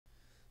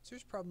So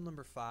here's problem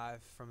number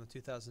 5 from the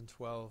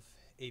 2012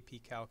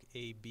 AP Calc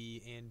A,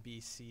 B, and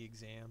BC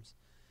exams.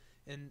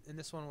 And in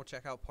this one we'll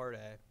check out part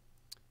A.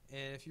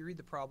 And if you read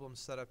the problem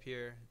set up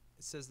here,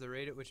 it says the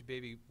rate at which a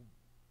baby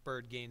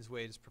bird gains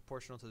weight is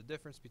proportional to the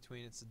difference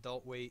between its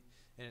adult weight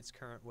and its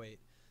current weight.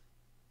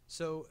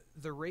 So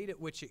the rate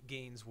at which it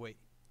gains weight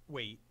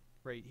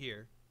right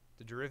here,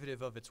 the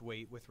derivative of its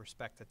weight with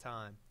respect to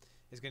time,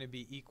 is going to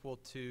be equal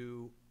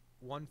to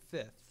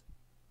 1/5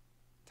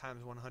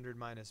 times 100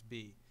 minus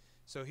b.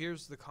 So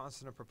here's the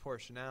constant of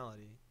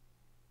proportionality,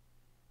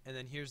 and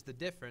then here's the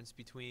difference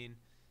between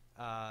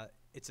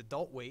its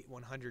adult weight,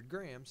 100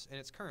 grams, and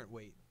its current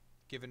weight,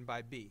 given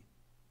by b.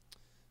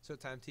 So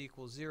time t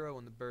equals 0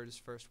 when the bird is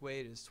first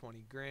weighed is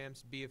 20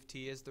 grams. B of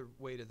t is the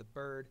weight of the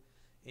bird,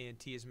 and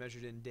t is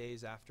measured in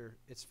days after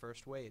it's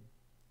first weighed.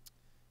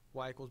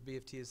 Y equals b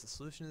of t is the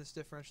solution to this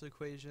differential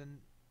equation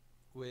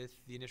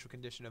with the initial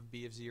condition of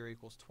b of 0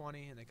 equals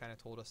 20, and they kind of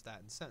told us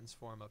that in sentence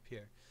form up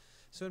here.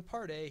 So in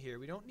part A here,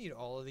 we don't need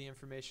all of the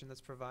information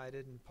that's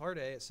provided. In part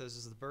A, it says,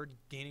 is the bird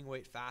gaining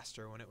weight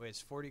faster when it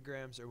weighs 40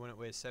 grams or when it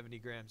weighs 70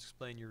 grams?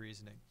 Explain your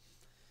reasoning.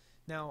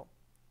 Now,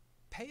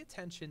 pay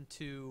attention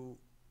to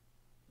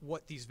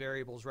what these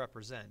variables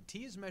represent.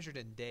 T is measured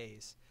in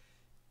days.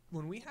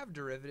 When we have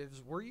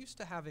derivatives, we're used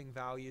to having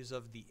values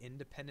of the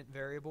independent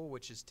variable,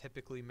 which is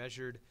typically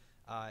measured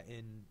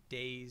in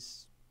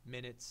days,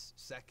 minutes,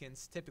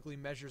 seconds. Typically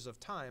measures of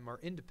time are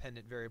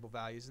independent variable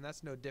values, and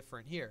that's no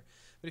different here.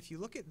 But if you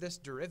look at this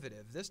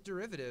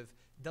derivative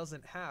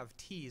doesn't have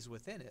t's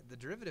within it. The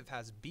derivative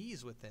has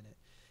b's within it.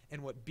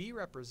 And what b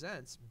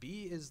represents,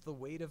 b is the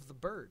weight of the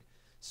bird.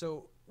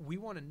 So we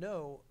want to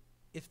know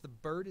if the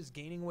bird is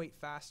gaining weight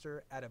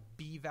faster at a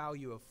b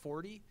value of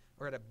 40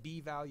 or at a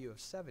b value of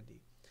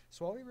 70.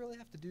 So all we really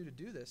have to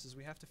do this is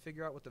we have to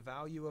figure out what the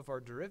value of our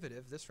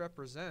derivative, this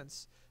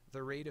represents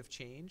the rate of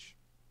change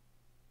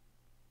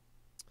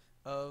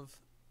of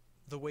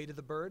the weight of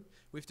the bird.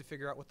 We have to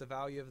figure out what the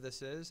value of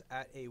this is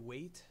at a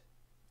weight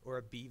or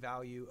a b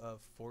value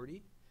of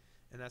 40,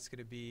 and that's going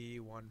to be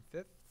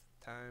 1/5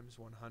 times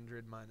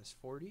 100 minus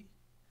 40.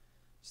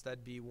 So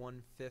that'd be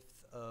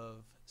 1/5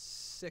 of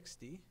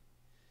 60,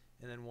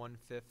 and then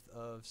 1/5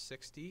 of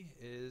 60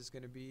 is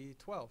going to be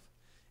 12.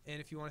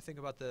 And if you want to think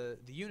about the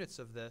units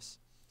of this,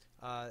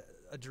 a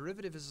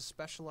derivative is a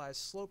specialized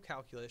slope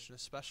calculation, a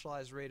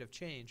specialized rate of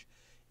change,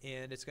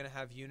 and it's going to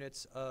have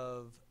units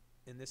of,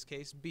 in this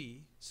case,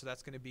 b, so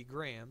that's going to be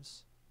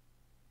grams,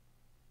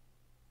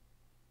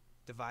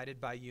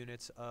 divided by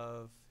units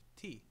of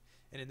t.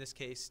 And in this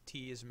case,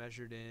 t is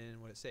measured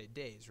in, what did it say,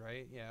 days,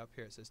 right? Yeah, up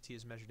here it says t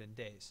is measured in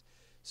days.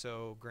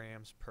 So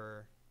grams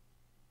per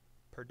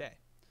day.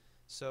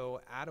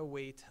 So at a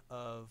weight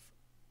of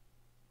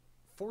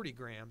 40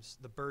 grams,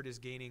 the bird is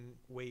gaining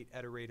weight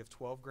at a rate of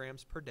 12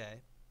 grams per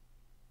day.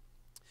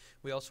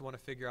 We also want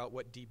to figure out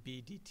what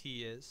dB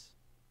dt is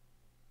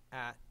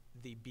at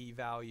the b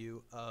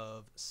value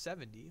of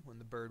 70 when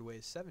the bird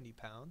weighs 70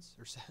 pounds,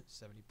 or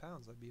 70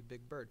 pounds, that'd be a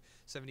big bird,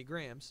 70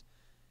 grams.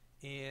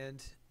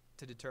 And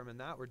to determine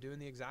that, we're doing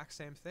the exact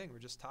same thing. We're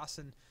just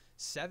tossing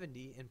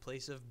 70 in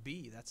place of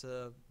b. That's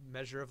a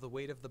measure of the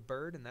weight of the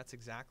bird, and that's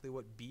exactly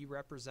what b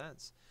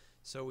represents.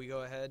 So we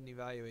go ahead and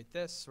evaluate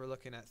this. We're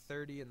looking at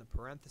 30 in the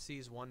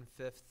parentheses.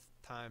 1/5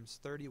 times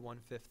 30,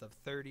 1/5 of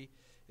 30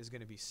 is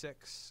going to be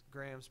 6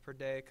 grams per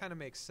day. It kind of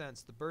makes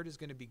sense. The bird is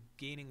going to be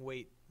gaining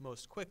weight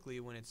most quickly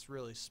when it's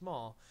really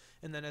small,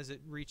 and then as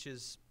it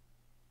reaches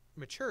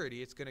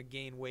maturity, it's going to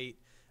gain weight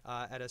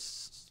at a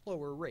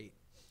slower rate.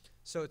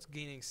 So it's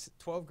gaining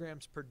 12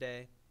 grams per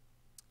day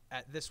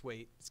at this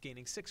weight. It's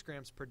gaining 6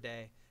 grams per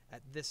day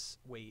at this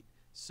weight.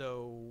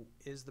 So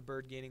is the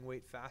bird gaining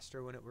weight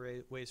faster when it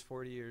weighs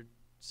 40 or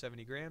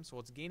 70 grams? Well,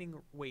 it's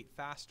gaining weight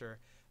faster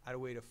at a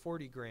weight of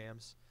 40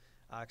 grams.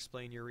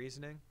 Explain your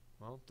reasoning.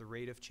 Well, the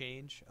rate of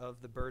change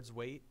of the bird's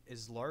weight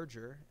is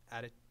larger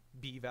at a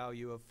b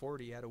value of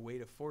 40, at a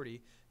weight of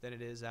 40, than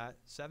it is at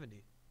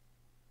 70.